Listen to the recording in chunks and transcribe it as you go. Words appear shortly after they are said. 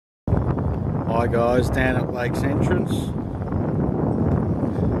Hi guys, down at Lake's entrance.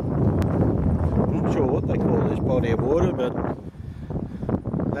 I'm not sure what they call this body of water, but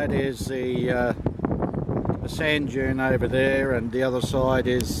that is the sand dune over there, and the other side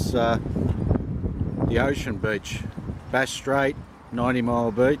is the ocean beach, Bass Strait,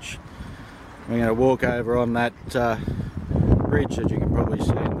 90-mile beach. We're going to walk over on that bridge that you can probably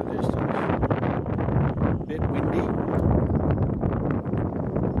see in the distance. A bit windy.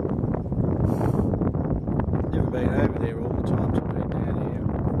 Never been over there all the times I've been down here.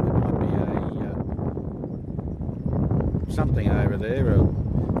 There might be a something over there, a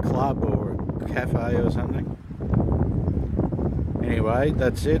club or a cafe or something. Anyway,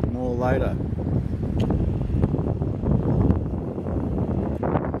 that's it. More later.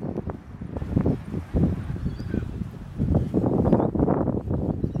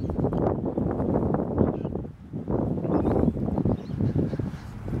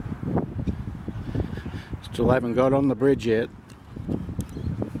 Still haven't got on the bridge yet.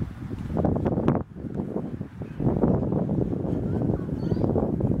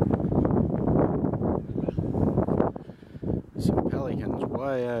 Some pelicans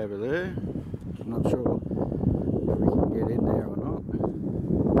way over there. I'm not sure if we can get in there or not.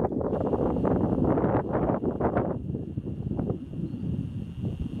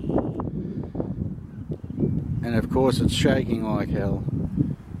 And of course it's shaking like hell.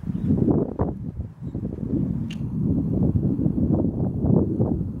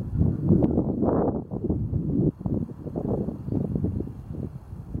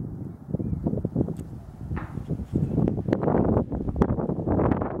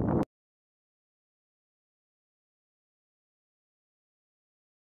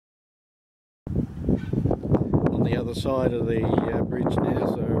 On the other side of the bridge now,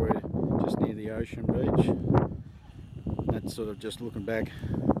 so we're just near the ocean beach. That's sort of just looking back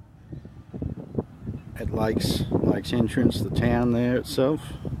at Lake's entrance, the town there itself.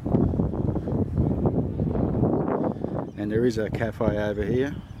 And there is a cafe over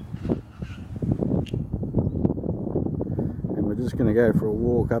here. And we're just going to go for a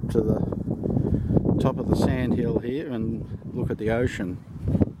walk up to the top of the sand hill here and look at the ocean.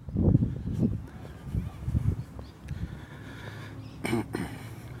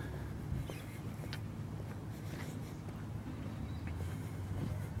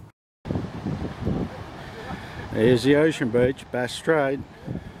 There's the ocean beach, Bass Strait.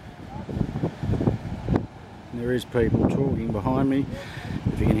 There is people talking behind me,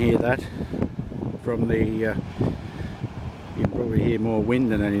 if you can hear that. From the, you can probably hear more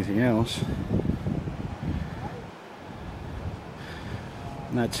wind than anything else.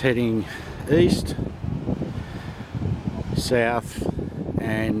 And that's heading east, south,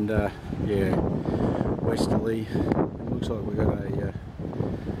 and yeah, westerly. It looks like we've got a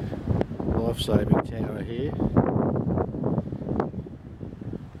life-saving tower here.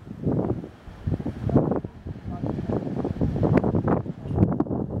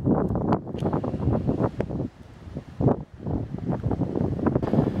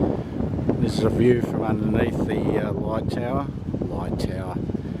 This is a view from underneath the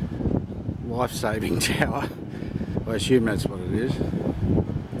life-saving tower. I assume that's what it is.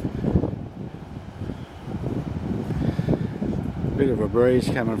 Bit of a breeze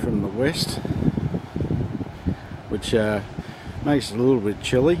coming from the west, which makes it a little bit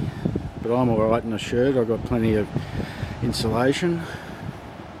chilly, but I'm alright in a shirt. I've got plenty of insulation.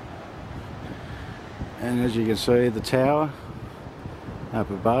 And as you can see, the tower up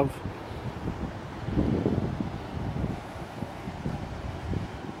above.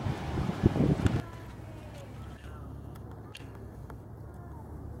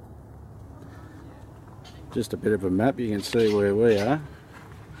 Just a bit of a map, you can see where we are.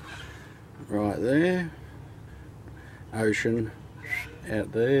 Right there. Ocean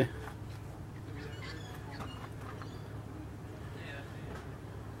out there.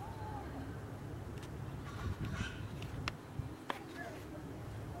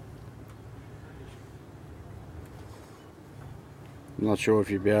 I'm not sure if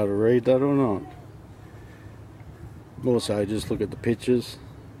you'll be able to read that or not. Also, just look at the pictures.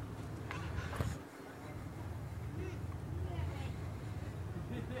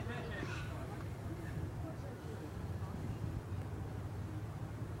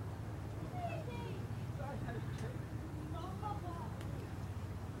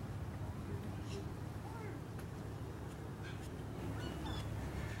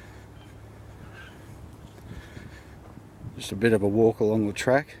 Just a bit of a walk along the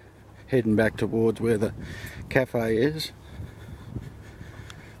track, heading back towards where the cafe is.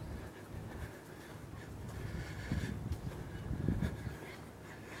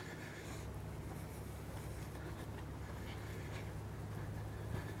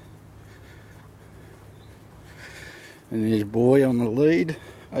 And there's Boy on the lead.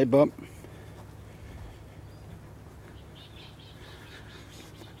 Hey, bump.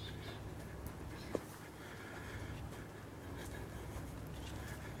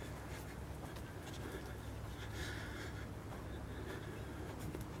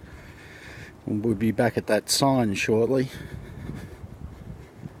 We'll be back at that sign shortly.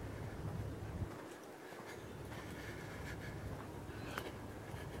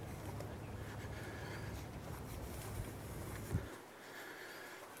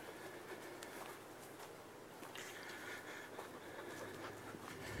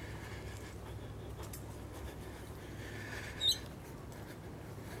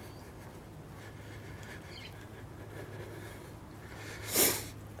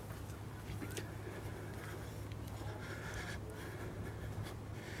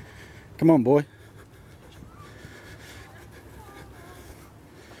 Come on, boy.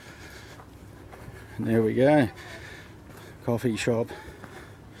 And there we go. Coffee shop.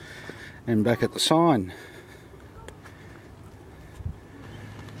 And back at the sign.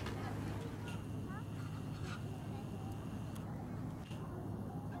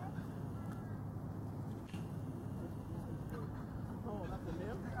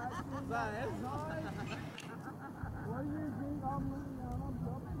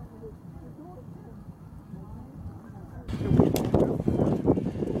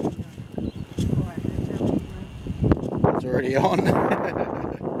 It's already on.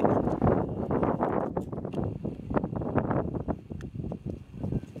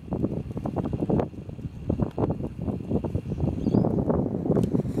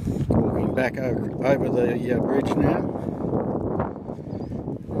 Walking back over the bridge now.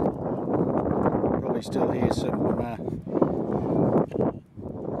 Probably still hear some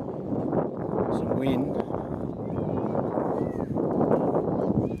wind.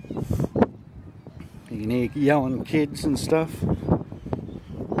 You can hear yelling kids and stuff.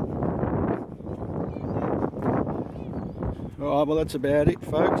 Alright, well that's about it,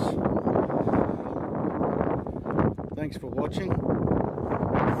 folks. Thanks for watching.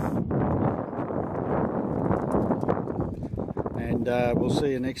 And we'll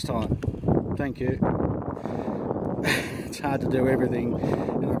see you next time. Thank you. It's hard to do everything,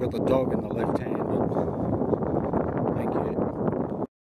 and I've got the dog in the left hand. But